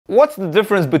What's the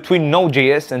difference between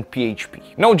Node.js and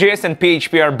PHP? Node.js and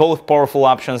PHP are both powerful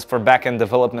options for backend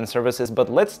development services, but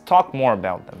let's talk more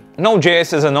about them.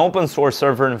 Node.js is an open source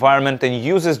server environment and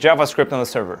uses JavaScript on the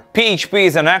server. PHP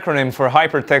is an acronym for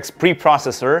Hypertext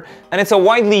Preprocessor, and it's a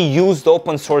widely used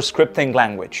open source scripting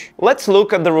language. Let's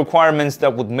look at the requirements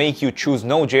that would make you choose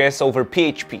Node.js over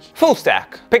PHP. Full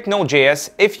stack. Pick Node.js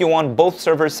if you want both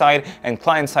server-side and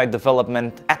client-side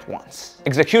development at once.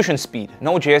 Execution speed.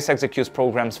 Node.js executes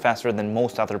programs faster than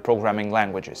most other programming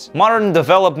languages. Modern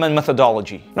development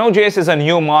methodology. Node.js is a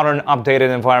new, modern,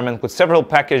 updated environment with several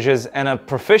packages and a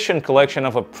proficient collection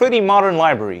of a pretty modern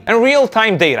library. And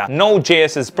real-time data.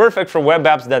 Node.js is perfect for web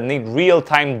apps that need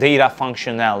real-time data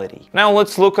functionality. Now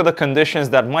let's look at the conditions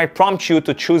that might prompt you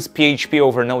to choose PHP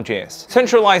over Node.js.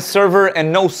 Centralized server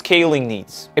and no scaling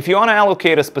needs. If you want to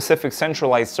allocate a specific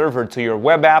centralized server to your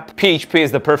web app, PHP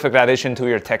is the perfect addition to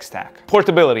your tech stack.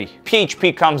 Portability.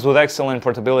 PHP comes with excellent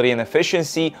portability and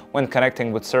efficiency when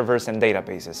connecting with servers and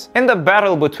databases. In the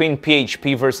battle between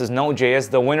PHP versus Node.js,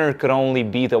 the winner could only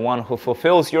be the one who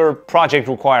fulfills your project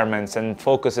requirements and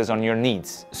focuses on your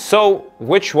needs. So,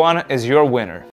 which one is your winner?